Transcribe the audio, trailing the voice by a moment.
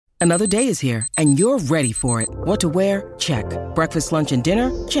Another day is here, and you're ready for it. What to wear? Check. Breakfast, lunch, and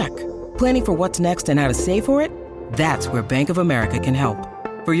dinner? Check. Planning for what's next and how to save for it? That's where Bank of America can help.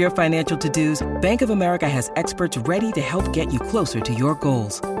 For your financial to-dos, Bank of America has experts ready to help get you closer to your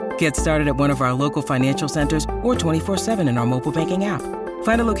goals. Get started at one of our local financial centers or 24/7 in our mobile banking app.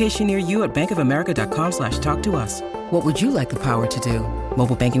 Find a location near you at bankofamerica.com/talktous. What would you like the power to do?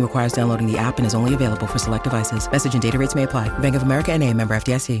 Mobile banking requires downloading the app and is only available for select devices. Message and data rates may apply. Bank of America N.A., member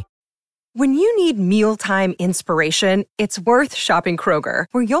FDIC. When you need mealtime inspiration, it's worth shopping Kroger,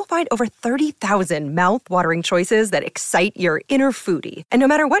 where you'll find over 30,000 mouth-watering choices that excite your inner foodie. And no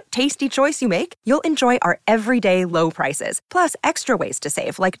matter what tasty choice you make, you'll enjoy our everyday low prices, plus extra ways to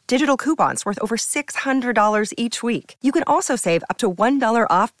save, like digital coupons worth over $600 each week. You can also save up to $1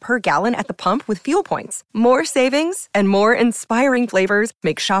 off per gallon at the pump with fuel points. More savings and more inspiring flavors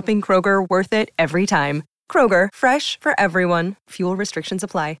make shopping Kroger worth it every time. Kroger, fresh for everyone. Fuel restrictions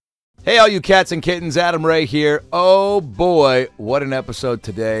apply. Hey, all you cats and kittens, Adam Ray here. Oh, boy, what an episode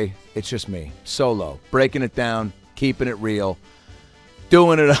today. It's just me, solo, breaking it down, keeping it real,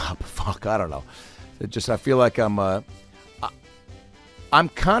 doing it up. Fuck, I don't know. I feel like I'm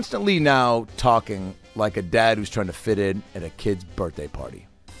constantly now talking like a dad who's trying to fit in at a kid's birthday party.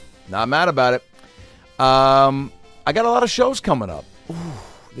 Not mad about it. I got a lot of shows coming up. Ooh.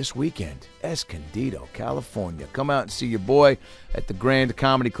 This weekend, Escondido, California. Come out and see your boy at the Grand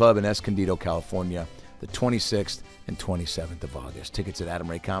Comedy Club in Escondido, California, the 26th and 27th of August. Tickets at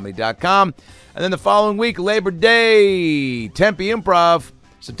adamraycomedy.com. And then the following week, Labor Day, Tempe Improv,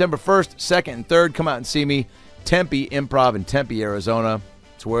 September 1st, 2nd, and 3rd. Come out and see me. Tempe Improv in Tempe, Arizona.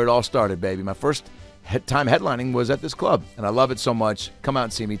 It's where it all started, baby. My first time headlining was at this club, and I love it so much. Come out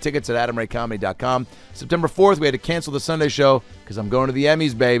and see me. Tickets at adamraycomedy.com. September 4th, we had to cancel the Sunday show because I'm going to the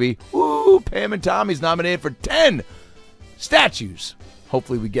Emmys, baby. Woo! Pam and Tommy's nominated for 10 statues.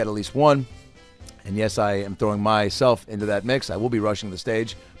 Hopefully we get at least one. And yes, I am throwing myself into that mix. I will be rushing the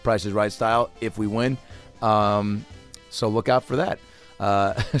stage, Price is Right style, if we win. So look out for that.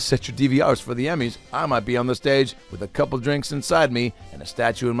 Set your DVRs for the Emmys. I might be on the stage with a couple drinks inside me and a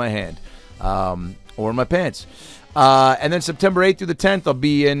statue in my hand. Or in my pants. And then September 8th through the 10th, I'll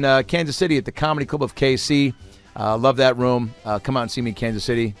be in Kansas City at the Comedy Club of KC. Love that room. Come out and see me in Kansas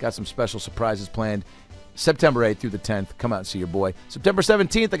City. Got some special surprises planned. September 8th through the 10th. Come out and see your boy. September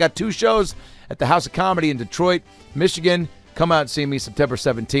 17th, I got 2 shows at the House of Comedy in Detroit, Michigan. Come out and see me September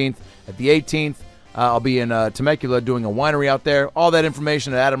 17th. At the 18th, I'll be in Temecula doing a winery out there. All that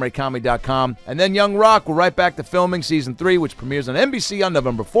information at adamraycomedy.com. And then Young Rock, we're right back to filming Season 3, which premieres on NBC on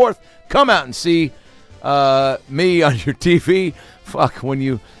November 4th. Come out and see me on your TV. Fuck, when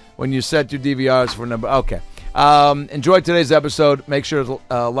you set your DVRs for number. Okay. Enjoy today's episode. Make sure to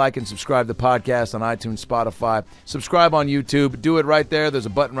like and subscribe to the podcast on iTunes, Spotify. Subscribe on YouTube. Do it right there. There's a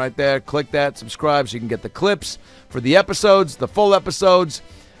button right there. Click that. Subscribe so you can get the clips for the episodes, the full episodes.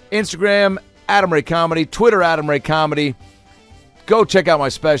 Instagram, Adam Ray Comedy. Twitter, Adam Ray Comedy. Go check out my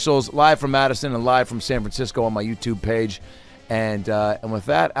specials, live from Madison and live from San Francisco on my YouTube page. And with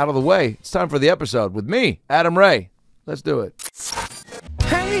that out of the way, it's time for the episode with me, Adam Ray. Let's do it.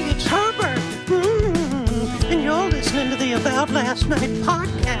 Hey, it's Herbert. And you're listening to the About Last Night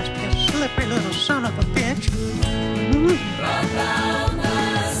podcast, you slippery little son of a bitch. About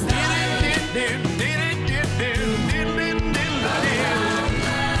last night.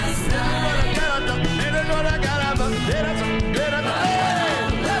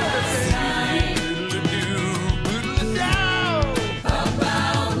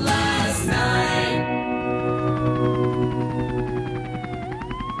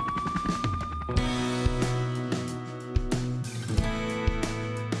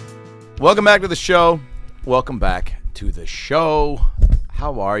 Welcome back to the show. Welcome back to the show.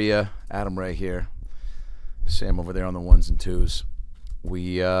 How are you? Adam Ray here. Sam over there on the ones and twos.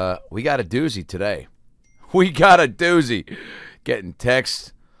 We got a doozy today. We got a doozy. Getting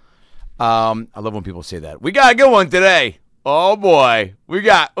texts. I love when people say that. We got a good one today. Oh boy. We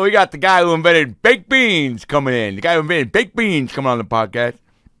got the guy who invented baked beans coming in. The guy who invented baked beans coming on the podcast.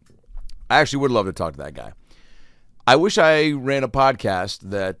 I actually would love to talk to that guy. I wish I ran a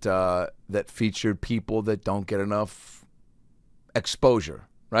podcast that featured people that don't get enough exposure,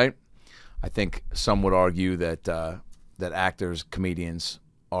 right? I think some would argue that that actors, comedians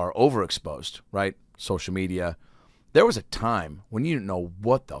are overexposed, right? Social media. There was a time when you didn't know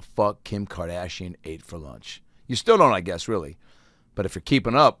what the fuck Kim Kardashian ate for lunch. You still don't, I guess, really. But if you're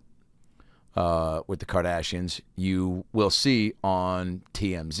keeping up with the Kardashians, you will see on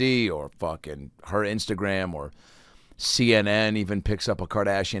TMZ or fucking her Instagram or CNN even picks up a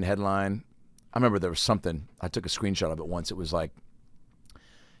Kardashian headline. I remember there was something, I took a screenshot of it once. It was like,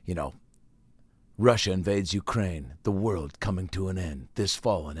 Russia invades Ukraine, the world coming to an end this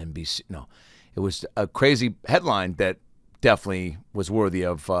fall on NBC. No, it was a crazy headline that definitely was worthy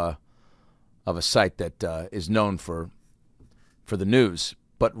of a site that is known for the news.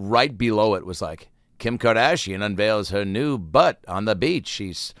 But right below it was like, Kim Kardashian unveils her new butt on the beach.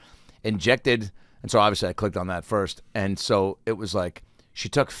 She's injected. And so obviously I clicked on that first. And so it was like, she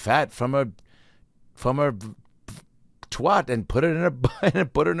took fat from her twat and put it in her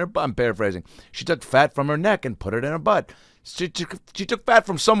butt. I'm paraphrasing. She took fat from her neck and put it in her butt. She took fat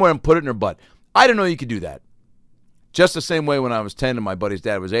from somewhere and put it in her butt. I didn't know you could do that. Just the same way when I was 10 and my buddy's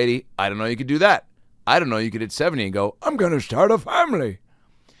dad was 80, I didn't know you could do that. I didn't know you could hit 70 and go, I'm going to start a family.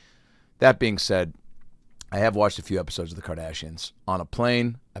 That being said, I have watched a few episodes of The Kardashians on a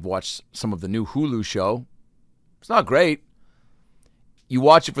plane. I've watched some of the new Hulu show. It's not great. You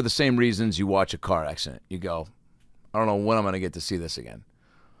watch it for the same reasons you watch a car accident. You go, I don't know when I'm going to get to see this again.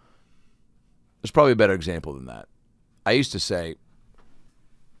 There's probably a better example than that. I used to say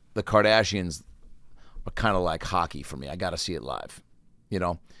the Kardashians are kind of like hockey for me. I got to see it live.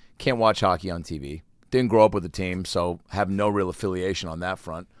 Can't watch hockey on TV. Didn't grow up with a team, so have no real affiliation on that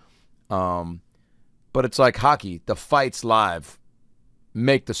front. But it's like hockey. The fights live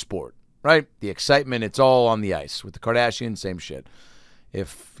make the sport, right? The excitement, it's all on the ice. With the Kardashians, same shit.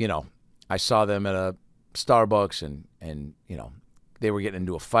 If, I saw them at a Starbucks and they were getting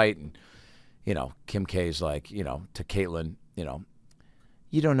into a fight and, Kim K's like, to Caitlyn,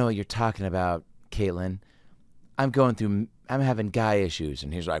 you don't know what you're talking about, Caitlyn. I'm having guy issues.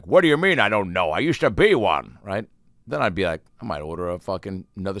 And he's like, what do you mean I don't know? I used to be one, right? Then I'd be like, I might order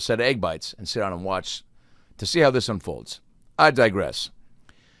another set of egg bites and sit down and watch to see how this unfolds. I digress.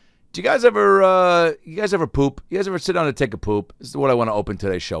 Do you guys ever poop? You guys ever sit down to take a poop? This is what I want to open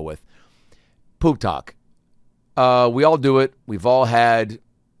today's show with. Poop talk. We all do it. We've all had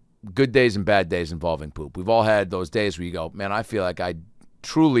good days and bad days involving poop. We've all had those days where you go, man, I feel like I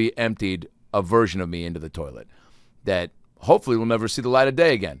truly emptied a version of me into the toilet that hopefully will never see the light of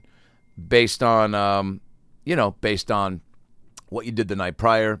day again, based on what you did the night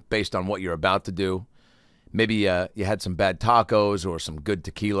prior, based on what you're about to do. Maybe you had some bad tacos or some good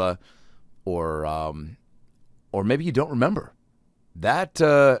tequila, or maybe you don't remember. That's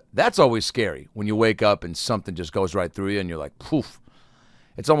always scary when you wake up and something just goes right through you and you're like, poof.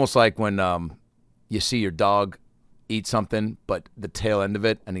 It's almost like when you see your dog eat something, but the tail end of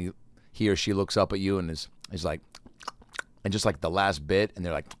it, and he or she looks up at you and is like, and just like the last bit, and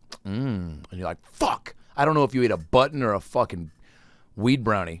they're like, and you're like, fuck. I don't know if you ate a button or a fucking weed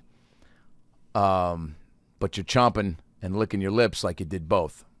brownie, but you're chomping and licking your lips like you did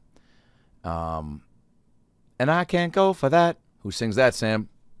both. And I can't go for that. Who sings that, Sam?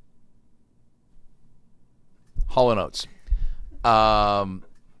 Hall & Oates. I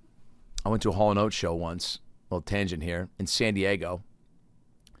went to a Hall & Oates show once, a little tangent here, in San Diego.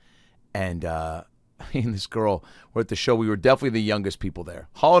 And me and this girl were at the show. We were definitely the youngest people there.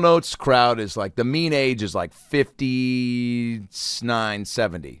 Hall & Oates crowd is like, the mean age is like 59,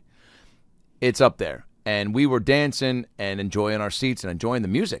 70. It's up there. And we were dancing and enjoying our seats and enjoying the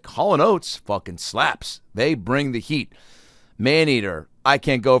music. Hall & Oates fucking slaps. They bring the heat. Maneater, I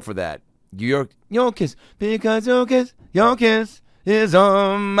can't go for that. Your kiss, because your kiss is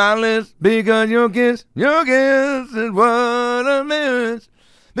on my list. Because your kiss is what I miss.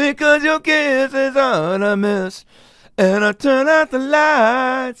 Because your kiss is all I miss. And I turn out the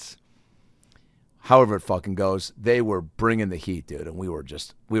lights. However it fucking goes, they were bringing the heat, dude. And we were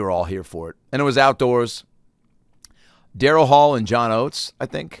all here for it. And it was outdoors. Daryl Hall and John Oates, I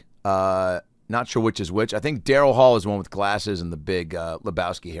think. Not sure which is which. I think Daryl Hall is the one with glasses and the big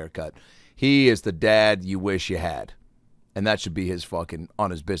Lebowski haircut. He is the dad you wish you had. And that should be his fucking,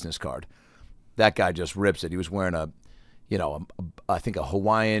 on his business card. That guy just rips it. He was wearing I think a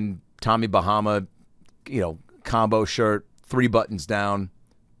Hawaiian Tommy Bahama, combo shirt, 3 buttons down,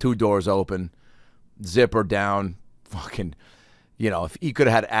 2 doors open, zipper down, fucking, if he could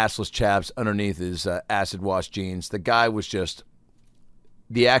have had assless chaps underneath his acid wash jeans. The guy was just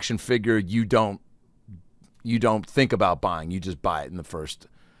the action figure you don't think about buying. You just buy it in the first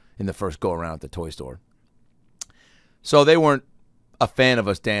go around at the toy store. So they weren't a fan of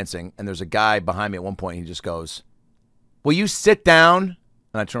us dancing, and there's a guy behind me at one point. He just goes, will you sit down?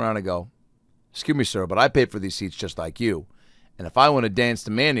 And I turn around and go, excuse me, sir, but I paid for these seats just like you. And if I want to dance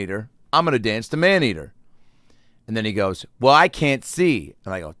to Maneater, I'm going to dance to Maneater. And then he goes, well, I can't see.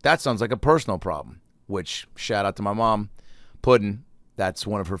 And I go, that sounds like a personal problem, which, shout out to my mom, Puddin'. That's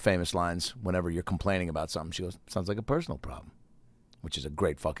one of her famous lines whenever you're complaining about something. She goes, sounds like a personal problem, which is a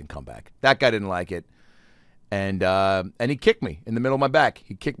great fucking comeback. That guy didn't like it. And he kicked me in the middle of my back.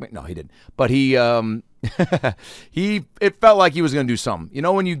 He kicked me. No, he didn't. But he it felt like he was going to do something. You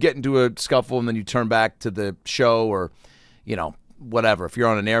know when you get into a scuffle and then you turn back to the show or, whatever. If you're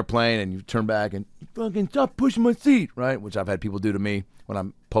on an airplane and you turn back and fucking stop pushing my seat, right? Which I've had people do to me when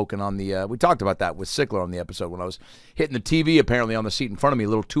I'm poking on the we talked about that with Sickler on the episode when I was hitting the TV apparently on the seat in front of me a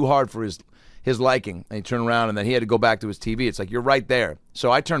little too hard for his liking. And he turned around and then he had to go back to his TV. It's like, you're right there.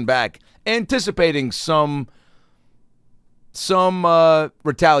 So I turned back anticipating some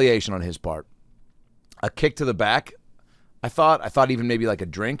retaliation on his part. A kick to the back. I thought even maybe like a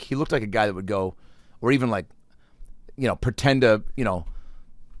drink. He looked like a guy that would go, or even like, pretend to,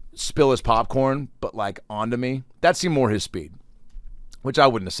 spill his popcorn, but like onto me. That seemed more his speed, which I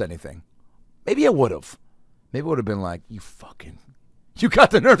wouldn't have said anything. Maybe I would have. Maybe it would have been like, you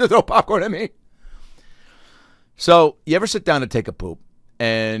got the nerve to throw popcorn at me. So you ever sit down to take a poop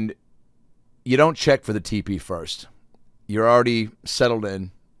and you don't check for the TP first? You're already settled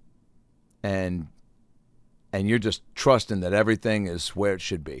in and you're just trusting that everything is where it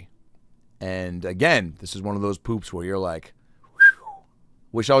should be. And again, this is one of those poops where you're like,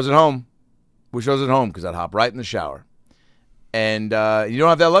 wish I was at home. Wish I was at home because I'd hop right in the shower. And you don't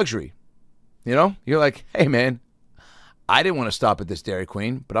have that luxury. You're like, hey, man, I didn't want to stop at this Dairy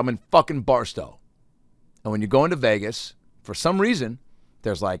Queen, but I'm in fucking Barstow. And when you go into Vegas, for some reason,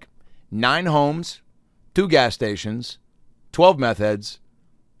 there's like 9 homes, 2 gas stations, 12 meth heads,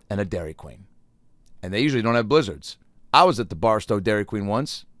 and a Dairy Queen. And they usually don't have blizzards. I was at the Barstow Dairy Queen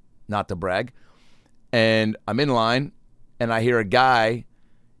once, not to brag, and I'm in line, and I hear a guy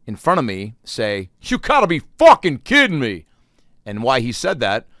in front of me say, you gotta be fucking kidding me. And why he said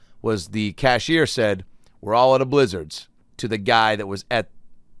that was the cashier said, we're all at a Blizzard's, to the guy that was at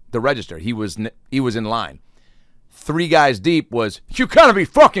the register. He was in line. 3 guys deep was, you gotta be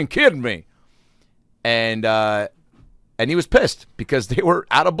fucking kidding me. And he was pissed because they were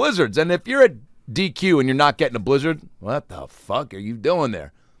out of Blizzards. And if you're at DQ and you're not getting a Blizzard, what the fuck are you doing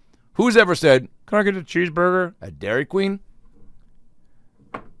there? Who's ever said, can I get a cheeseburger at Dairy Queen?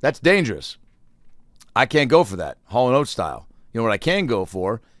 That's dangerous. I can't go for that, Hall & Oates style. You know what I can go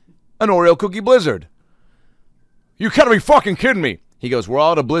for? An Oreo cookie Blizzard. You gotta be fucking kidding me. He goes, we're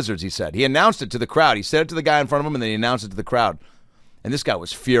all out of Blizzards, he said. He announced it to the crowd. He said it to the guy in front of him, and then he announced it to the crowd. And this guy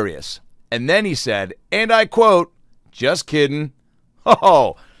was furious. And then he said, and I quote, just kidding.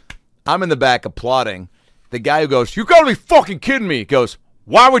 Oh, I'm in the back applauding. The guy who goes, you gotta be fucking kidding me, goes,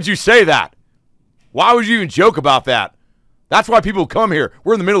 why would you say that? Why would you even joke about that? That's why people come here.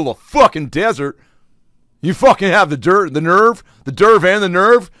 We're in the middle of a fucking desert. You fucking have the nerve and the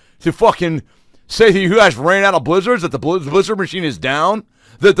nerve to fucking say that you guys ran out of Blizzards, that the Blizzard machine is down,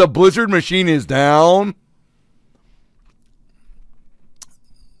 that the Blizzard machine is down.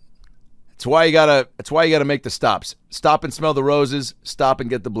 That's why you gotta make the stops. Stop and smell the roses. Stop and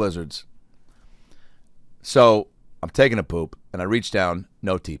get the Blizzards. So I'm taking a poop, and I reach down,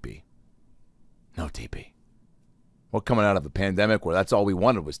 no TP. No TP. We're coming out of a pandemic where that's all we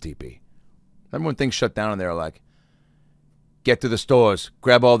wanted was TP. Remember when things shut down and they were like, get to the stores,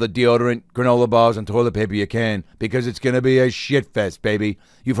 grab all the deodorant, granola bars, and toilet paper you can, because it's going to be a shit fest, baby.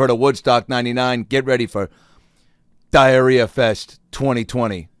 You've heard of Woodstock 99. Get ready for Diarrhea Fest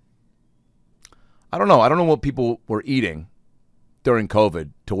 2020. I don't know. I don't know what people were eating during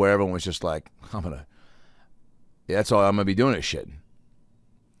COVID to where everyone was just like, that's all I'm going to be doing is shit.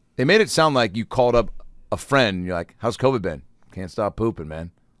 They made it sound like you called up a friend and you're like, how's COVID been? Can't stop pooping,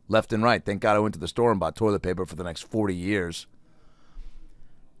 man. Left and right. Thank God I went to the store and bought toilet paper for the next 40 years.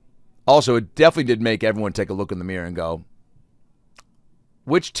 Also, it definitely did make everyone take a look in the mirror and go,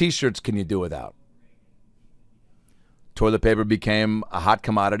 which T-shirts can you do without? Toilet paper became a hot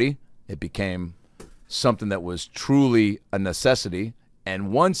commodity. It became something that was truly a necessity.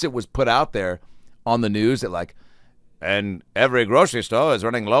 And once it was put out there on the news that like, and every grocery store is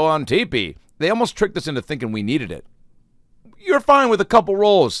running low on TP, they almost tricked us into thinking we needed it. You're fine with a couple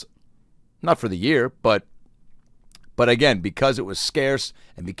rolls. Not for the year, but again, because it was scarce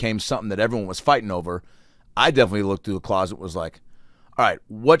and became something that everyone was fighting over, I definitely looked through the closet and was like, all right,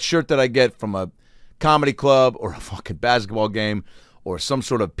 what shirt did I get from a comedy club or a fucking basketball game or some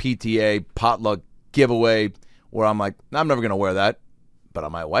sort of PTA potluck giveaway where I'm like, I'm never going to wear that, but I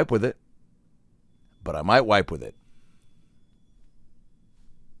might wipe with it.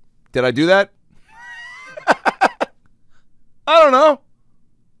 Did I do that? I don't know.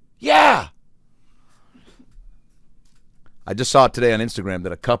 Yeah. I just saw it today on Instagram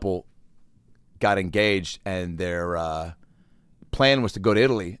that a couple got engaged and their plan was to go to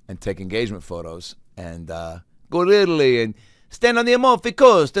Italy and take engagement photos and go to Italy and stand on the Amalfi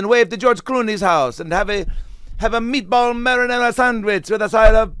Coast and wave to George Clooney's house and have a have a meatball marinara sandwich with a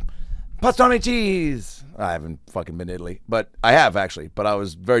side of pastrami cheese. I haven't fucking been to Italy, but I have actually. But I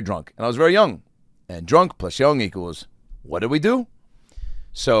was very drunk, and I was very young. And drunk plus young equals, what did we do?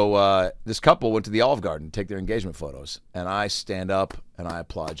 So this couple went to the Olive Garden to take their engagement photos, and I stand up and I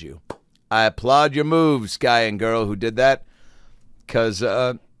applaud you. I applaud your moves, guy and girl who did that, because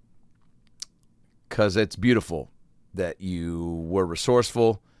it's beautiful that you were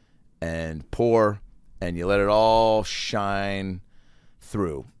resourceful and poor, and you let it all shine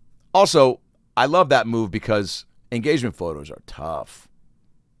through. Also, I love that move because engagement photos are tough.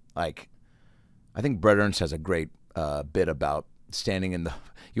 Like, I think Brett Ernst has a great bit about standing in the,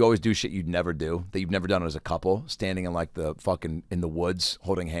 you always do shit you'd never do, that you've never done as a couple, standing in like the fucking, in the woods,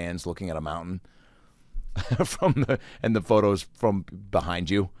 holding hands, looking at a mountain and the photos from behind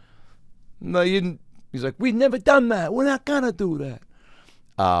you. No, you didn't. He's like, we've never done that. We're not going to do that.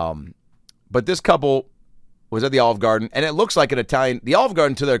 But this couple was at the Olive Garden, and it looks like an Italian. The Olive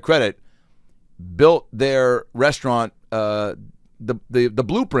Garden, to their credit, built their restaurant, the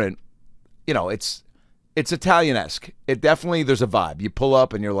blueprint. You know, it's Italian-esque. It definitely, there's a vibe. You pull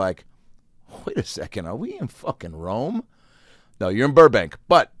up and you're like, wait a second, are we in fucking Rome? No, you're in Burbank.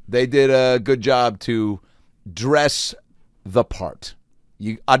 But they did a good job to dress the part.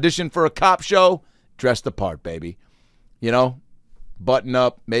 You audition for a cop show, dress the part, baby. You know, button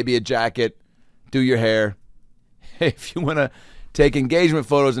up, maybe a jacket, do your hair. If you want to take engagement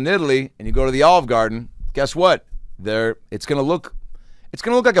photos in Italy and you go to the Olive Garden, guess what? It's going to look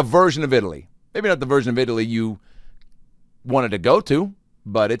like a version of Italy. Maybe not the version of Italy you wanted to go to,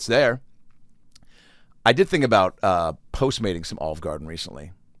 but it's there. I did think about postmating some Olive Garden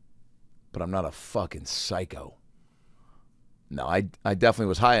recently, but I'm not a fucking psycho. No, I definitely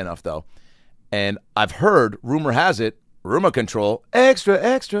was high enough, though. And I've heard, rumor has it, rumor control, extra,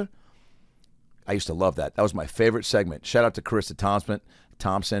 extra. I used to love that. That was my favorite segment. Shout out to Carissa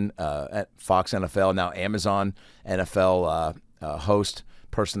Thompson at Fox NFL, now Amazon NFL host,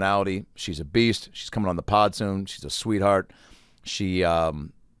 personality. She's a beast. She's coming on the pod soon. She's a sweetheart. She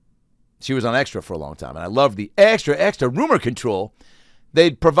was on Extra for a long time, and I loved the extra rumor control.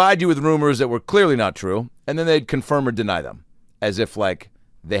 They'd provide you with rumors that were clearly not true, and then they'd confirm or deny them, as if, like,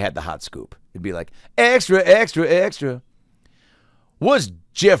 they had the hot scoop. It'd be like, extra. Was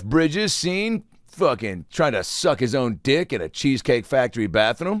Jeff Bridges seen fucking trying to suck his own dick in a Cheesecake Factory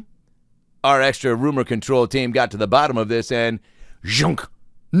bathroom? Our extra rumor control team got to the bottom of this, and zhunk.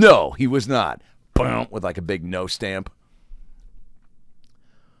 No, he was not. Boom, with like a big no stamp.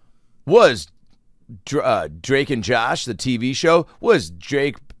 Was Drake and Josh, the TV show, was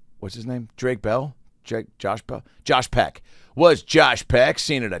Drake, what's his name? Drake Bell? Josh Bell? Josh Peck. Was Josh Peck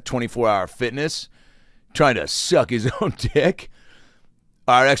seen at a 24-hour fitness trying to suck his own dick?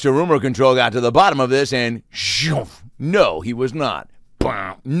 Our extra rumor control got to the bottom of this, and no, he was not.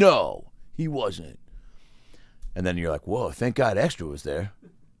 No, he wasn't. And then you're like, whoa, thank God Extra was there.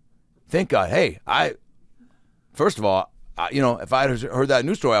 Thank God. Hey, first of all, if I had heard that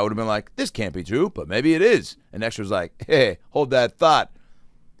news story, I would have been like, this can't be true, but maybe it is. And Extra was like, hey, hold that thought.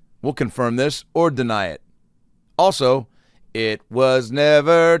 We'll confirm this or deny it. Also, it was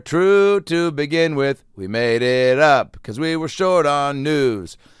never true to begin with. We made it up because we were short on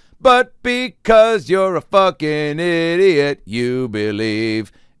news. But because you're a fucking idiot, you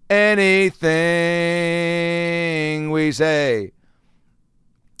believe anything we say.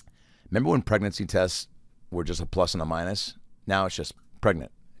 Remember when pregnancy tests were just a plus and a minus? Now it's just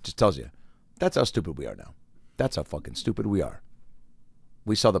pregnant. It just tells you. That's how stupid we are now. That's how fucking stupid we are.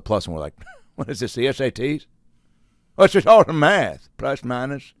 We saw the plus and we're like, what is this, the SATs? What's it all the math? Plus,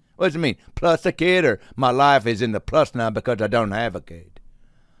 minus? What does it mean? Plus a kid, or my life is in the plus now because I don't have a kid?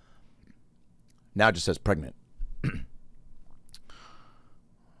 Now it just says pregnant.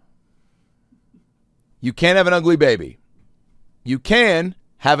 You can't have an ugly baby. You can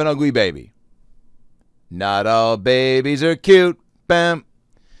have an ugly baby. Not all babies are cute. Bam.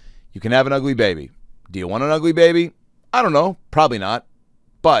 You can have an ugly baby. Do you want an ugly baby? I don't know. Probably not.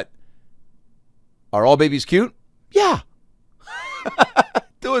 But are all babies cute? Yeah.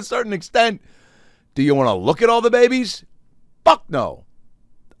 To a certain extent. Do you want to look at all the babies? Fuck no.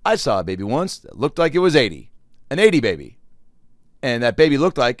 I saw a baby once that looked like it was 80. An 80 baby. And that baby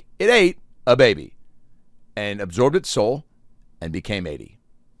looked like it ate a baby. And absorbed its soul and became 80.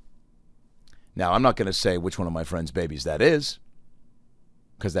 Now, I'm not going to say which one of my friends' babies that is,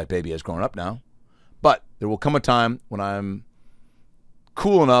 because that baby has grown up now. But there will come a time when I'm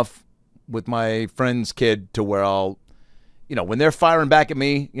cool enough with my friend's kid to where I'll, when they're firing back at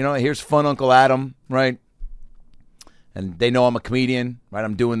me, here's fun Uncle Adam, right? And they know I'm a comedian, right?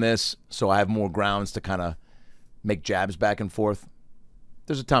 I'm doing this, so I have more grounds to kind of make jabs back and forth.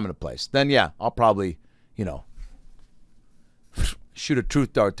 There's a time and a place. Then, yeah, I'll probably, shoot a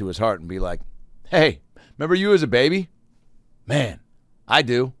truth dart to his heart and be like, hey, remember you as a baby? Man, I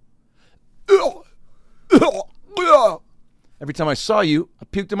do. Every time I saw you, I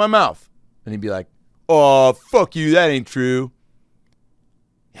puked in my mouth. And he'd be like, oh, fuck you, that ain't true.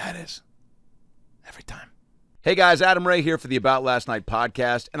 Yeah, it is. Every time. Hey guys, Adam Ray here for the About Last Night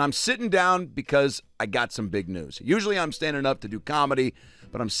podcast, and I'm sitting down because I got some big news. Usually I'm standing up to do comedy,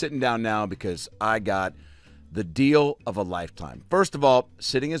 but I'm sitting down now because I got the deal of a lifetime. First of all,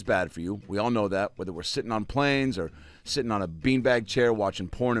 sitting is bad for you. We all know that, whether we're sitting on planes or sitting on a beanbag chair watching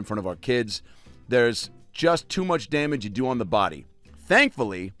porn in front of our kids. There's just too much damage you do on the body.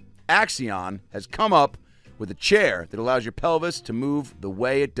 Thankfully, Axion has come up with a chair that allows your pelvis to move the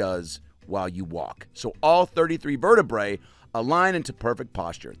way it does while you walk. So all 33 vertebrae align into perfect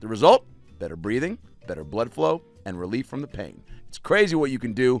posture. The result? Better breathing, better blood flow, and relief from the pain. It's crazy what you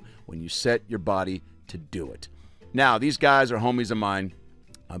can do when you set your body to do it. Now, these guys are homies of mine.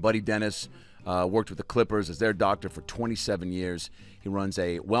 My buddy Dennis worked with the Clippers as their doctor for 27 years. He runs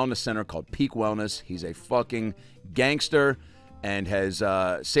a wellness center called Peak Wellness. He's a fucking gangster and has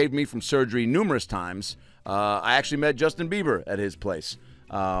saved me from surgery numerous times. I actually met Justin Bieber at his place.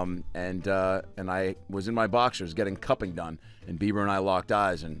 And I was in my boxers getting cupping done, and Bieber and I locked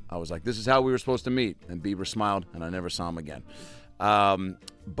eyes, and I was like, this is how we were supposed to meet. And Bieber smiled, and I never saw him again.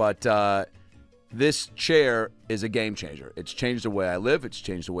 But this chair is a game changer. It's changed the way I live. It's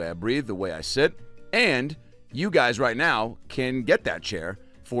changed the way I breathe, the way I sit. And you guys right now can get that chair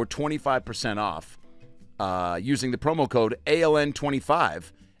for 25% off using the promo code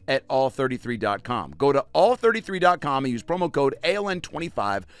ALN25 at all33.com. Go to all33.com and use promo code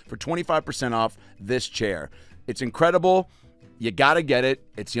ALN25 for 25% off this chair. It's incredible. You got to get it.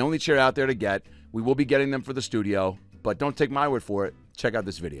 It's the only chair out there to get. We will be getting them for the studio, but don't take my word for it. Check out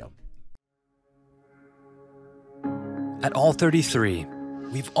this video. At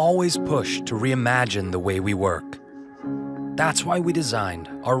All33, we've always pushed to reimagine the way we work. That's why we designed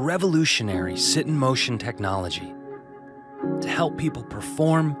our revolutionary sit-in-motion technology to help people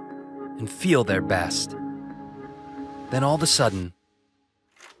perform and feel their best. Then all of a sudden,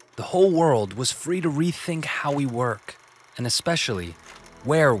 the whole world was free to rethink how we work, and especially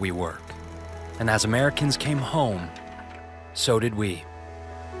where we work. And as Americans came home, so did we.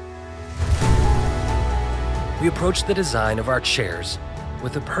 We approached the design of our chairs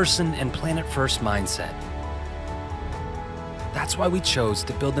with a person and planet-first mindset. That's why we chose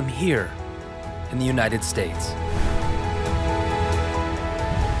to build them here in the United States.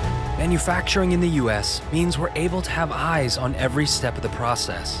 Manufacturing in the US means we're able to have eyes on every step of the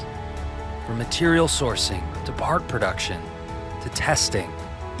process. From material sourcing to part production to testing,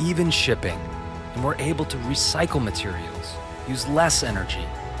 even shipping. And we're able to recycle materials, use less energy,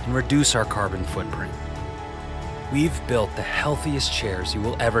 and reduce our carbon footprint. We've built the healthiest chairs you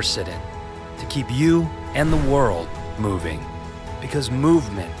will ever sit in to keep you and the world moving. Because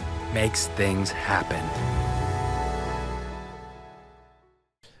movement makes things happen.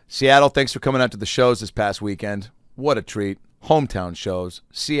 Seattle, thanks for coming out to the shows this past weekend. What a treat. Hometown shows.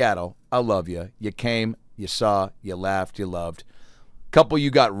 Seattle, I love you. You came, you saw, you laughed, you loved. Couple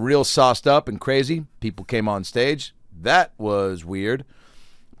you got real sauced up and crazy. People came on stage. That was weird.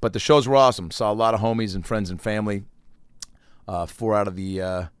 But the shows were awesome. Saw a lot of homies and friends and family. 3 out of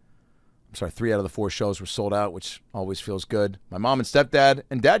the 4 shows were sold out, which always feels good. My mom and stepdad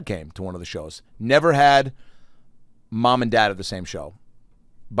and dad came to one of the shows. Never had mom and dad at the same show.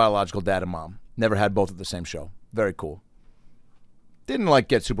 Biological dad and mom. Never had both at the same show. Very cool. Didn't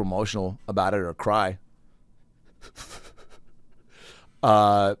get super emotional about it or cry.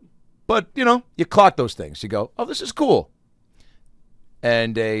 But you clock those things. You go, oh, this is cool.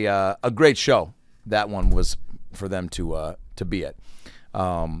 And a great show. That one was for them to be at.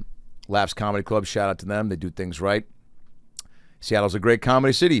 Laughs Comedy Club, shout out to them. They do things right. Seattle's a great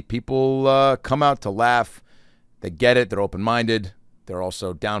comedy city. People come out to laugh. They get it. They're open-minded. They're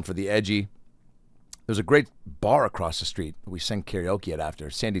also down for the edgy. There's a great bar across the street that we sang karaoke at after.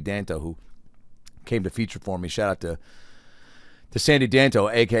 Sandy Danto, who came to feature for me. Shout out to Sandy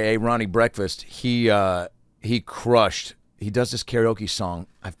Danto, a.k.a. Ronnie Breakfast. He crushed. He does this karaoke song.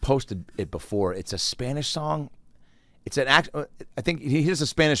 I've posted it before. It's a Spanish song. I think he has a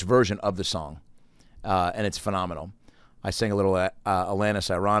Spanish version of the song, and it's phenomenal. I sang a little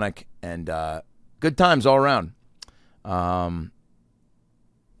Alanis Ironic, and good times all around.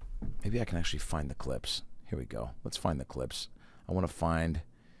 Maybe I can actually find the clips. Here we go. Let's find the clips. I want to find...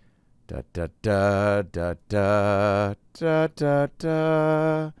 Da da da da da da da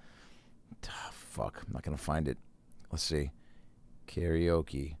da. Oh, fuck, I'm not gonna find it. Let's see.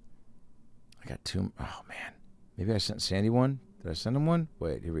 Karaoke. I got two. Oh, man. Maybe I sent Sandy one. Did I send him one?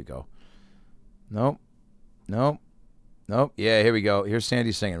 Wait, here we go. Nope. Yeah, here we go. Here's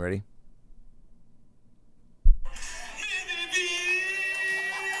Sandy singing. Ready?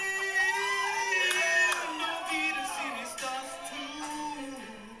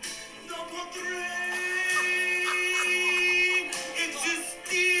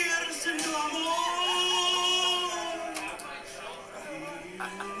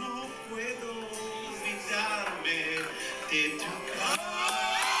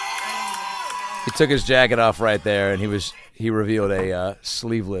 He took his jacket off right there, and he revealed a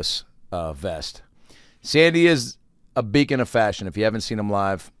sleeveless vest. Sandy is a beacon of fashion. If you haven't seen him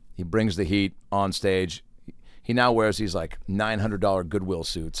live, he brings the heat on stage. He now wears these like $900 Goodwill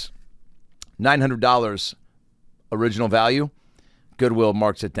suits. $900 original value. Goodwill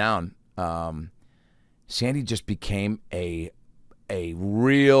marks it down. Sandy just became a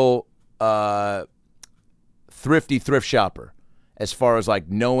real thrifty thrift shopper. As far as like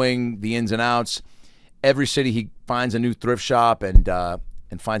knowing the ins and outs, every city he finds a new thrift shop and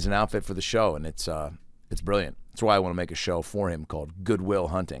finds an outfit for the show, and it's brilliant. That's why I want to make a show for him called Goodwill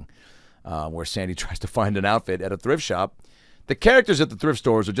Hunting, where Sandy tries to find an outfit at a thrift shop. The characters at the thrift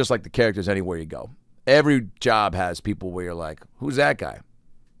stores are just like the characters anywhere you go. Every job has people where you're like, who's that guy?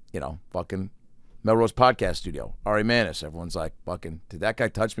 You know, fucking Melrose Podcast Studio, Ari Manis. Everyone's like, fucking, did that guy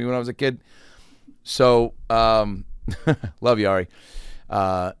touch me when I was a kid? So, love you, Ari.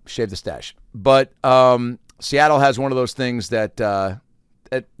 Shave the stash. But Seattle has one of those things that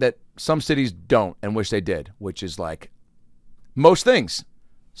that some cities don't and wish they did, which is like most things.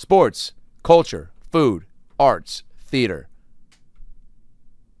 Sports, culture, food, arts, theater.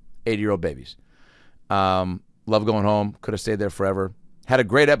 80-year-old babies. Love going home. Could have stayed there forever. Had a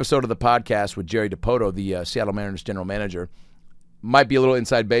great episode of the podcast with Jerry DiPoto, the Seattle Mariners general manager. Might be a little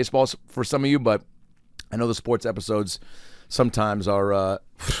inside baseball for some of you, but I know the sports episodes sometimes are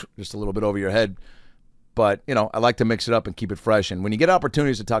just a little bit over your head. But, you know, I like to mix it up and keep it fresh. And when you get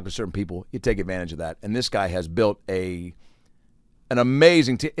opportunities to talk to certain people, you take advantage of that. And this guy has built an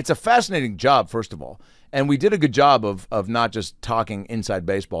amazing team. It's a fascinating job, first of all. And we did a good job of not just talking inside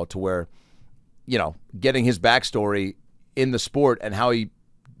baseball to where, you know, getting his backstory in the sport and how he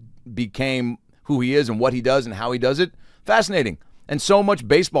became who he is and what he does and how he does it. Fascinating. And so much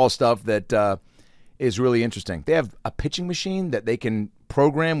baseball stuff that is really interesting. They have a pitching machine that they can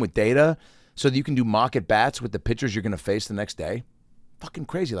program with data so that you can do mock at bats with the pitchers you're going to face the next day. Fucking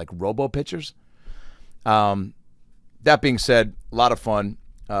crazy, like robo pitchers. That being said, a lot of fun.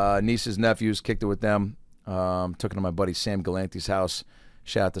 Nieces, nephews, kicked it with them. Took it to my buddy Sam Galante's house.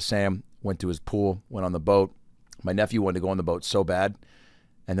 Shout out to Sam. Went to his pool, went on the boat. My nephew wanted to go on the boat so bad.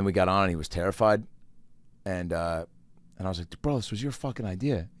 And then we got on and he was terrified. And I was like, bro, this was your fucking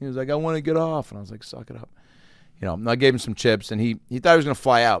idea. He was like, I want to get off. And I was like, suck it up. You know, and I gave him some chips and he thought he was going to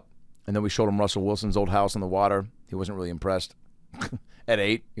fly out. And then we showed him Russell Wilson's old house on the water. He wasn't really impressed. At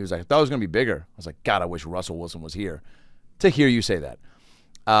 8, he was like, I thought it was going to be bigger. I was like, God, I wish Russell Wilson was here to hear you say that.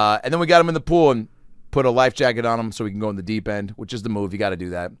 And then we got him in the pool and put a life jacket on him so we can go in the deep end, which is the move. You got to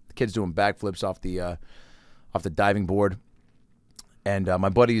do that. The kid's doing backflips off the diving board. And my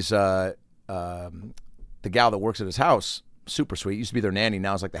buddy's, the gal that works at his house, super sweet, used to be their nanny,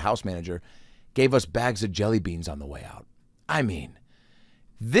 now is like the house manager, gave us bags of jelly beans on the way out. I mean,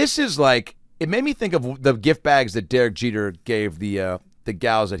 this is like, it made me think of the gift bags that Derek Jeter gave the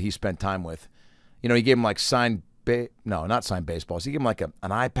gals that he spent time with. You know, he gave them like not signed baseballs. He gave them like an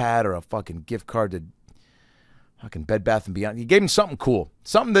iPad or a fucking gift card to fucking Bed Bath & Beyond. He gave them something cool.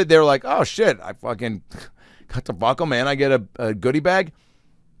 Something that they were like, oh shit, I fucking got to buckle, man. I get a goodie bag.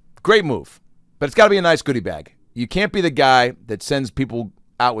 Great move. But it's got to be a nice goodie bag. You can't be the guy that sends people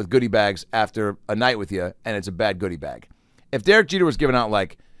out with goodie bags after a night with you and it's a bad goodie bag. If Derek Jeter was giving out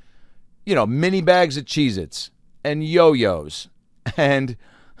like, you know, mini bags of Cheez-Its and yo-yos and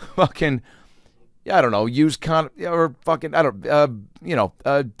fucking, I don't know, used or fucking, I don't, a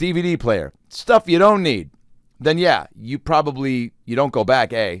DVD player, stuff you don't need, then yeah, you don't go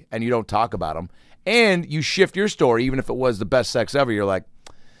back, and you don't talk about them, and you shift your story, even if it was the best sex ever, you're like,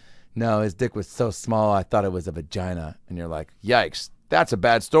 no, his dick was so small, I thought it was a vagina, and you're like, yikes, that's a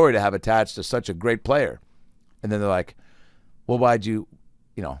bad story to have attached to such a great player. And then they're like, well, why'd you,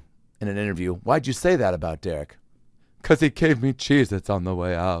 in an interview, why'd you say that about Derek? Because he gave me Cheez-Its on the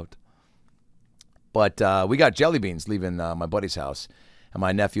way out. But we got jelly beans leaving my buddy's house. And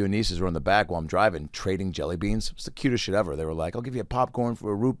my nephew and nieces were in the back while I'm driving, trading jelly beans. It's the cutest shit ever. They were like, I'll give you a popcorn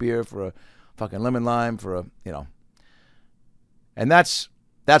for a root beer, for a fucking lemon lime, for a, And that's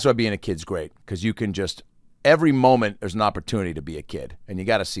why being a kid's great. Because you can just every moment there's an opportunity to be a kid, and you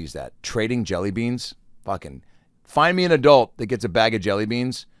got to seize that. Trading jelly beans, fucking find me an adult that gets a bag of jelly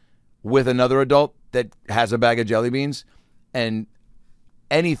beans with another adult that has a bag of jelly beans, and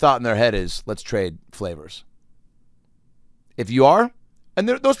any thought in their head is, let's trade flavors. If you are, and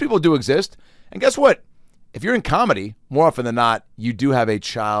those people do exist, and guess what? If you're in comedy, more often than not, you do have a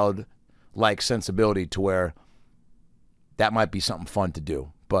childlike sensibility to where that might be something fun to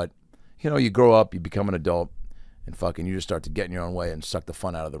do. But, you grow up, you become an adult, and fucking you just start to get in your own way and suck the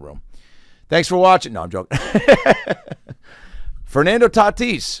fun out of the room. Thanks for watching. No, I'm joking. Fernando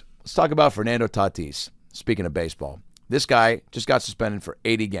Tatis. Let's talk about Fernando Tatis. Speaking of baseball, this guy just got suspended for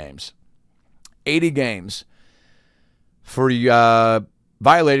 80 games. 80 games for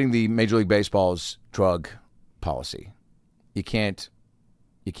violating the Major League Baseball's drug policy. You can't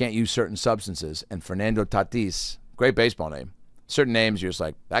use certain substances. And Fernando Tatis, great baseball name. Certain names, you're just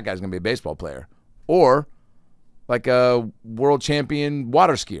like, that guy's going to be a baseball player. Or like a world champion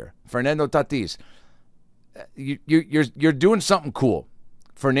water skier, Fernando Tatis. You're doing something cool.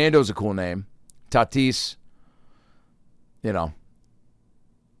 Fernando's a cool name. Tatis,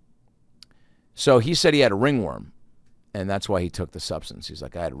 So he said he had a ringworm, and that's why he took the substance. He's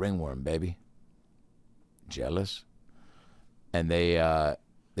like, I had a ringworm, baby. Jealous? And they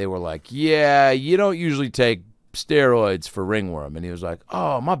were like, yeah, you don't usually take steroids for ringworm. And he was like,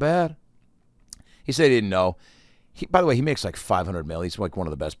 oh, my bad. He said he didn't know. By the way, he makes like $500 million. He's like one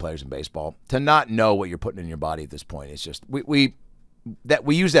of the best players in baseball. To not know what you're putting in your body at this point, it's just we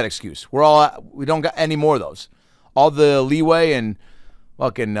use that excuse. We don't got any more of those. All the leeway and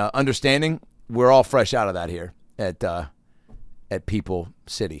fucking understanding, we're all fresh out of that here at People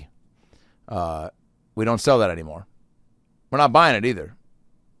City. We don't sell that anymore. We're not buying it either.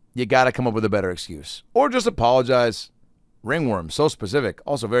 You got to come up with a better excuse. Or just apologize. Ringworm, so specific,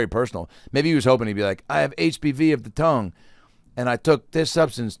 also very personal. Maybe he was hoping he'd be like, I have HPV of the tongue, and I took this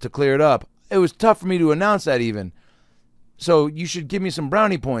substance to clear it up. It was tough for me to announce that even. So you should give me some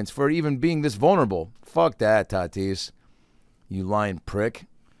brownie points for even being this vulnerable. Fuck that, Tatis. You lying prick.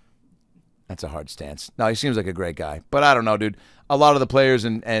 That's a hard stance. No, he seems like a great guy. But I don't know, dude. A lot of the players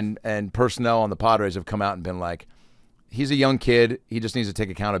and personnel on the Padres have come out and been like, he's a young kid. He just needs to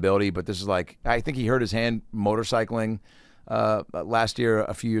take accountability. But this is like, I think he hurt his hand motorcycling last year,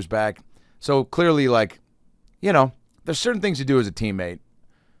 a few years back. So clearly, like, there's certain things you do as a teammate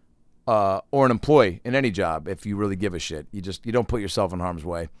or an employee in any job if you really give a shit. You don't put yourself in harm's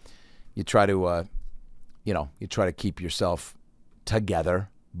way. You try to, you try to keep yourself together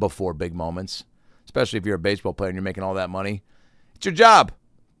before big moments, especially if you're a baseball player and you're making all that money. It's your job.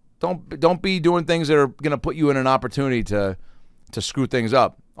 Don't be doing things that are going to put you in an opportunity to screw things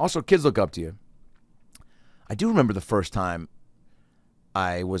up. Also, kids look up to you. I do remember the first time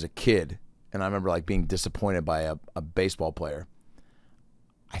I was a kid, and I remember like being disappointed by a baseball player.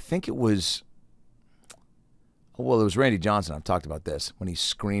 I think it was Randy Johnson. I've talked about this, when he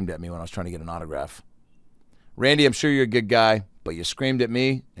screamed at me when I was trying to get an autograph. Randy, I'm sure you're a good guy, but you screamed at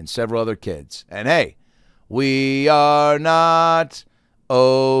me and several other kids. And hey, we are not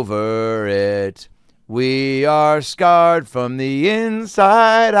over it. We are scarred from the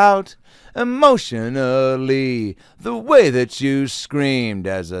inside out. Emotionally, the way that you screamed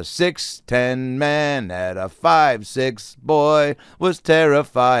as a 6'10" man at a 5'6" boy was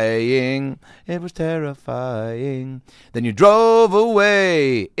terrifying. It was terrifying. Then you drove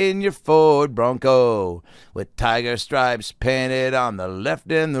away in your Ford Bronco with tiger stripes painted on the left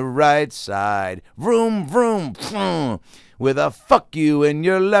and the right side. Vroom, vroom, vroom, with a fuck you in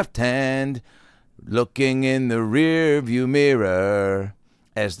your left hand, looking in the rear view mirror.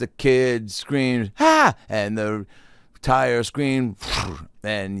 As the kid screamed, ha! And the tire screamed,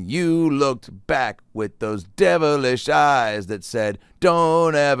 and you looked back with those devilish eyes that said,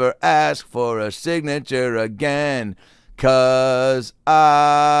 don't ever ask for a signature again, 'cause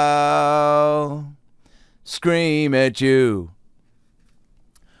I'll scream at you.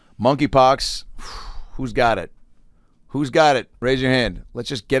 Monkeypox, who's got it? Who's got it? Raise your hand. Let's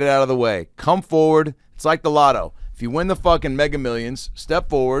just get it out of the way. Come forward. It's like the lotto. If you win the fucking Mega Millions, step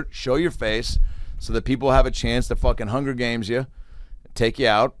forward, show your face, so that people have a chance to fucking Hunger Games you, take you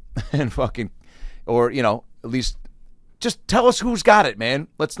out, and fucking, or, at least just tell us who's got it, man.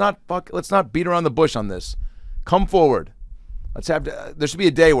 Let's not beat around the bush on this. Come forward. There should be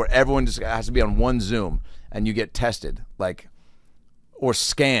a day where everyone just has to be on one Zoom and you get tested, or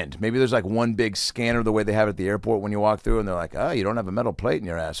scanned. Maybe there's like one big scanner the way they have it at the airport when you walk through, and they're like, oh, you don't have a metal plate in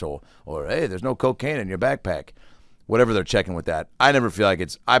your asshole, or hey, there's no cocaine in your backpack. Whatever they're checking with that. I never feel like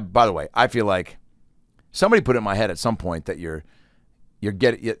by the way, I feel like somebody put it in my head at some point that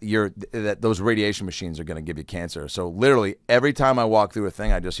those radiation machines are going to give you cancer. So literally every time I walk through a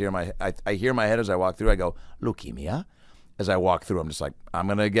thing, I just hear I hear my head as I walk through. I go, leukemia. As I walk through, I'm just like, I'm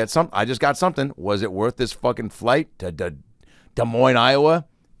going to get something. I just got something. Was it worth this fucking flight to Des Moines, Iowa?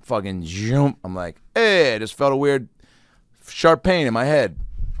 Fucking zoom. I'm like, hey, I just felt a weird sharp pain in my head.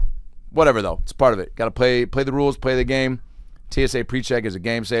 Whatever, though. It's part of it. Got to play the rules, play the game. TSA PreCheck is a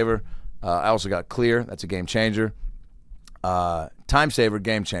game saver. I also got Clear. That's a game changer. Time saver,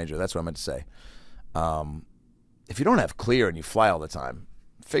 game changer. That's what I meant to say. If you don't have Clear and you fly all the time,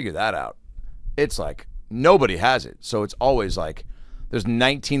 figure that out. It's like nobody has it. So it's always like there's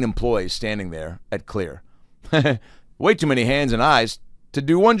 19 employees standing there at Clear. Way too many hands and eyes to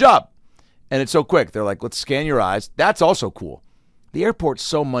do one job. And it's so quick. They're like, let's scan your eyes. That's also cool. The airport's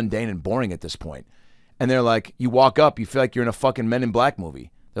so mundane and boring at this point. And they're like, you walk up, you feel like you're in a fucking Men in Black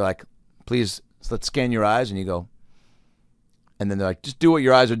movie. They're like, please, let's scan your eyes. And you go, and then they're like, just do what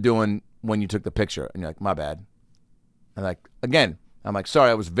your eyes are doing when you took the picture. And you're like, my bad. And like, again, I'm like, sorry,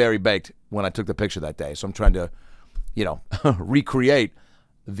 I was very baked when I took the picture that day. So I'm trying to, recreate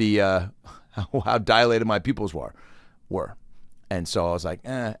the how dilated my pupils were. And so I was like,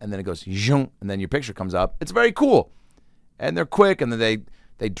 and then it goes, and then your picture comes up. It's very cool. And they're quick, and then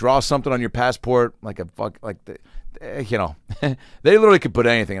they draw something on your passport, they literally could put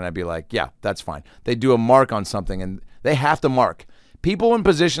anything, and I'd be like, yeah, that's fine. They do a mark on something, and they have to mark. People in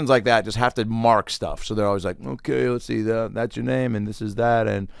positions like that just have to mark stuff. So they're always like, okay, let's see, that's your name, and this is that,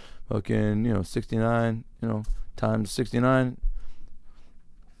 and fucking, 69, times 69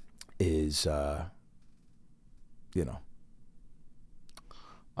 is, I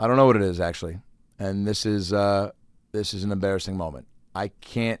don't know what it is, actually. And this is an embarrassing moment. I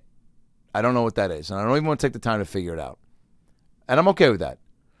don't know what that is. And I don't even want to take the time to figure it out. And I'm okay with that.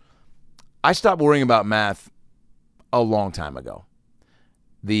 I stopped worrying about math a long time ago.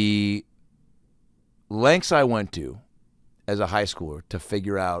 The lengths I went to as a high schooler to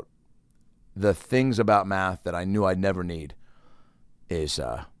figure out the things about math that I knew I'd never need is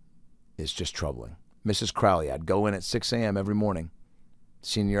just troubling. Mrs. Crowley, I'd go in at 6 a.m. every morning,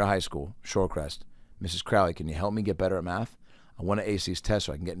 senior year of high school, Shorecrest. Mrs. Crowley, can you help me get better at math? I want to ace these tests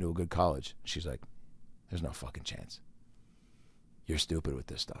so I can get into a good college. She's like, there's no fucking chance. You're stupid with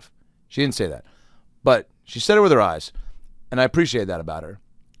this stuff. She didn't say that. But she said it with her eyes. And I appreciate that about her.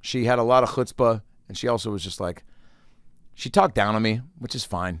 She had a lot of chutzpah. And she also was just like, she talked down on me, which is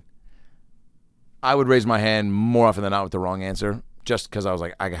fine. I would raise my hand more often than not with the wrong answer. Just because I was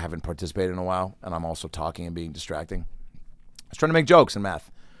like, I haven't participated in a while. And I'm also talking and being distracting. I was trying to make jokes in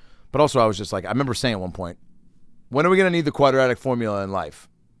math. But also I was just like, I remember saying at one point, when are we going to need the quadratic formula in life?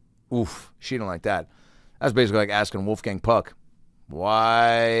 Oof, she didn't like that. That's basically like asking Wolfgang Puck,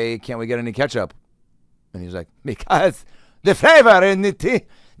 why can't we get any ketchup? And he was like, because the flavor in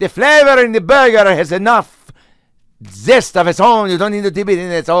the burger has enough zest of its own. You don't need to dip it in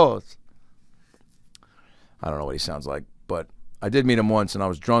its sauce. I don't know what he sounds like, but I did meet him once, and I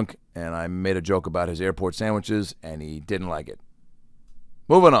was drunk, and I made a joke about his airport sandwiches, and he didn't like it.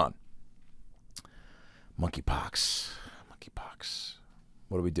 Moving on. Monkeypox.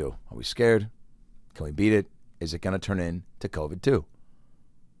 What do we do? Are we scared? Can we beat it? Is it going to turn into COVID-2?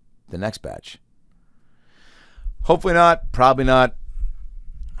 The next batch. Hopefully not. Probably not.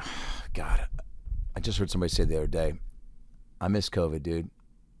 God, I just heard somebody say the other day, I miss COVID, dude.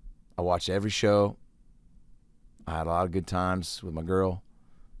 I watched every show. I had a lot of good times with my girl,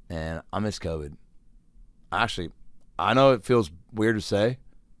 and I miss COVID. Actually, I know it feels weird to say.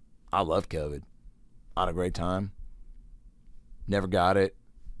 I love COVID. I had a great time. Never got it.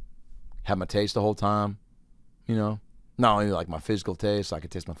 Had my taste the whole time. Not only like my physical taste, I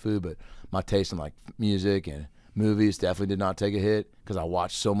could taste my food, but my taste in like music and movies definitely did not take a hit because I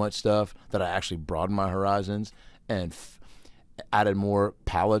watched so much stuff that I actually broadened my horizons and added more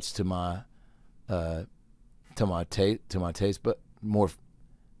palettes to my taste, but more.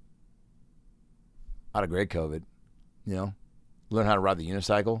 I had a great COVID. Learn how to ride the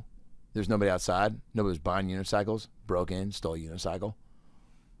unicycle. There's nobody outside. Nobody was buying unicycles. Broke in, stole a unicycle.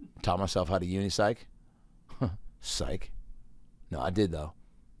 Taught myself how to unicycle. Psych. No, I did, though.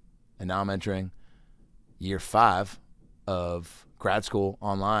 And now I'm entering year 5 of grad school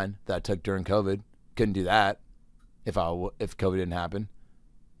online that I took during COVID. Couldn't do that if COVID didn't happen.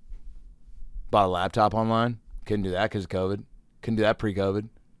 Bought a laptop online. Couldn't do that because of COVID. Couldn't do that pre-COVID.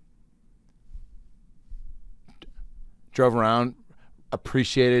 Drove around,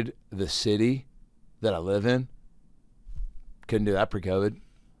 appreciated the city that I live in. Couldn't do that pre-COVID.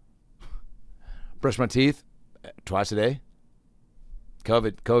 Brush my teeth twice a day.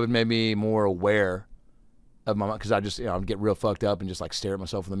 COVID made me more aware of my mind, because I just, I'd get real fucked up and just like stare at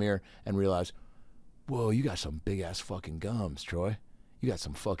myself in the mirror and realize, whoa, you got some big ass fucking gums, Troy. You got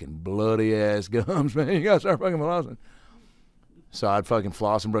some fucking bloody ass gums, man. You gotta start fucking flossing. So I'd fucking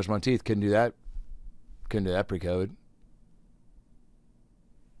floss and brush my teeth. Couldn't do that pre-COVID.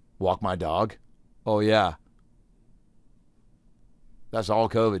 Walk my dog. Oh yeah. That's all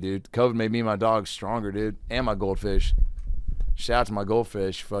COVID, dude. COVID made me and my dog stronger, dude. And my goldfish. Shout out to my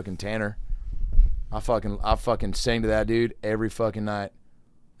goldfish, fucking Tanner. I fucking sing to that dude every fucking night.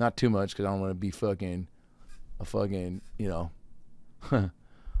 Not too much, because I don't want to be fucking a fucking, I don't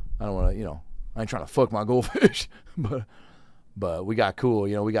want to, I ain't trying to fuck my goldfish. But we got cool,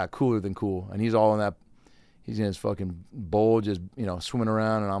 we got cooler than cool. And he's all in that, he's in his fucking bowl just, swimming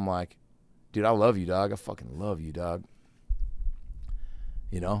around. And I'm like, dude, I love you, dog. I fucking love you, dog.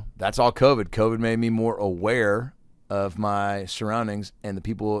 That's all COVID. COVID made me more aware of my surroundings and the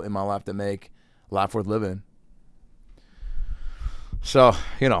people in my life that make life worth living. So,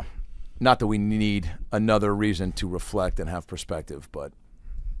 not that we need another reason to reflect and have perspective, but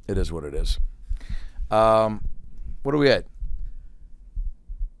it is what it is. What are we at?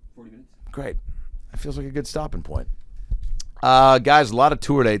 40 minutes. Great. That feels like a good stopping point. Guys, a lot of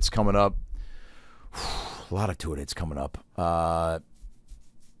tour dates coming up.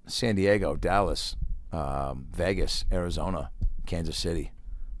 San Diego, Dallas, Vegas, Arizona, Kansas City,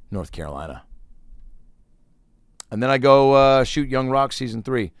 North Carolina. And then I go shoot Young Rock Season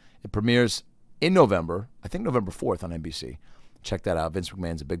 3. It premieres in November, I think November 4th on NBC. Check that out. Vince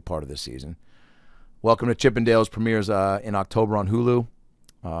McMahon's a big part of this season. Welcome to Chippendales premieres in October on Hulu,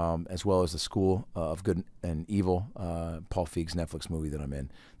 as well as The School of Good and Evil, Paul Feig's Netflix movie that I'm in.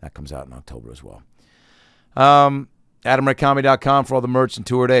 That comes out in October as well. AdamRayComedy.com for all the merch and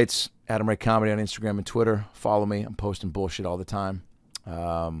tour dates. Adam Ray Comedy on Instagram and Twitter. Follow me. I'm posting bullshit all the time.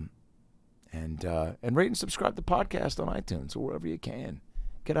 And rate and subscribe to the podcast on iTunes or wherever you can.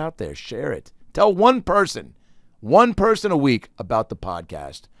 Get out there. Share it. Tell one person a week about the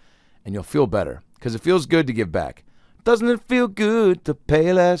podcast, and you'll feel better, because it feels good to give back. Doesn't it feel good to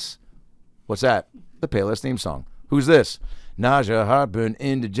pay less? What's that? The Payless theme song. Who's this? Nausea, heartburn,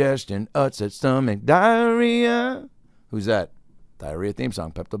 indigestion, upset stomach, diarrhea. Who's that? Diarrhea theme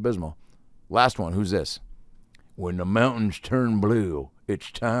song, Pepto-Bismol. Last one, who's this? When the mountains turn blue,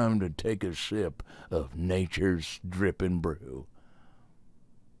 it's time to take a sip of nature's dripping brew.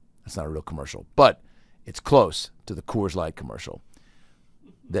 That's not a real commercial, but it's close to the Coors Light commercial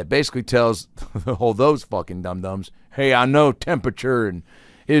that basically tells all those fucking dum-dums, hey, I know temperature and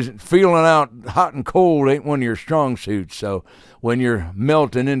isn't feeling out hot and cold ain't one of your strong suits, so when you're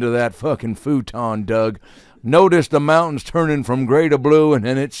melting into that fucking futon, Doug, notice the mountains turning from gray to blue, and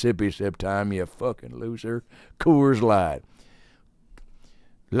then it's sippy sip time, you fucking loser. Coors Light.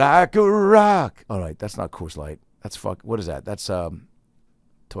 Like a rock. All right, that's not Coors Light. That's what is that? That's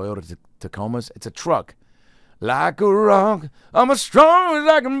Toyota Tacomas. It's a truck. Like a rock, I'm as strong as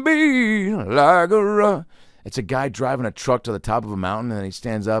I can be. Like a rock. It's a guy driving a truck to the top of a mountain, and then he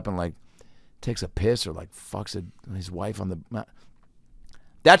stands up and like takes a piss or like fucks his wife on the mountain.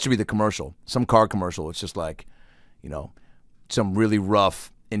 That should be the commercial. Some car commercial. It's just like, some really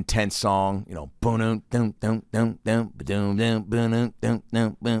rough, intense song. It's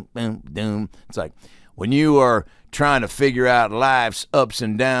like when you are trying to figure out life's ups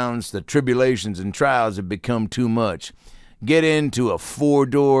and downs, the tribulations and trials have become too much. Get into a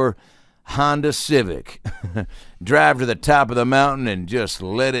 4-door Honda Civic. Drive to the top of the mountain and just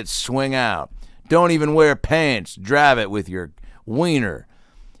let it swing out. Don't even wear pants. Drive it with your wiener.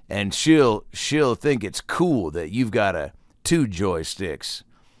 And she'll think it's cool that you've got 2 joysticks.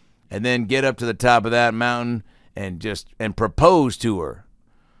 And then get up to the top of that mountain and propose to her.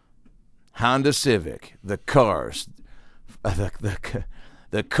 Honda Civic, the cars,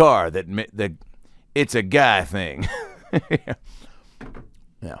 the car that it's a guy thing.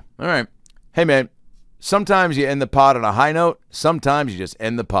 Yeah. All right. Hey man, sometimes you end the pod on a high note. Sometimes you just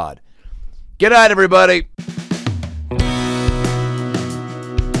end the pod. Good night, everybody.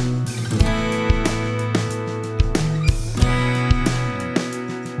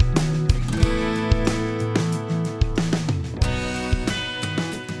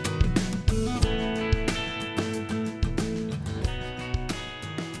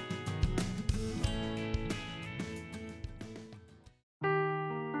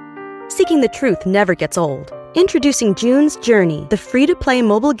 Seeking the truth never gets old. Introducing June's Journey, the free-to-play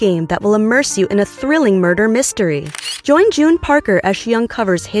mobile game that will immerse you in a thrilling murder mystery. Join June Parker as she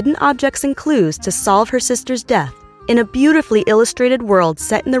uncovers hidden objects and clues to solve her sister's death in a beautifully illustrated world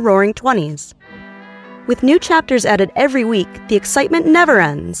set in the Roaring '20s. With new chapters added every week, the excitement never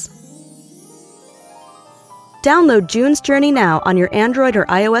ends. Download June's Journey now on your Android or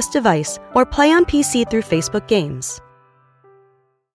iOS device, or play on PC through Facebook Games.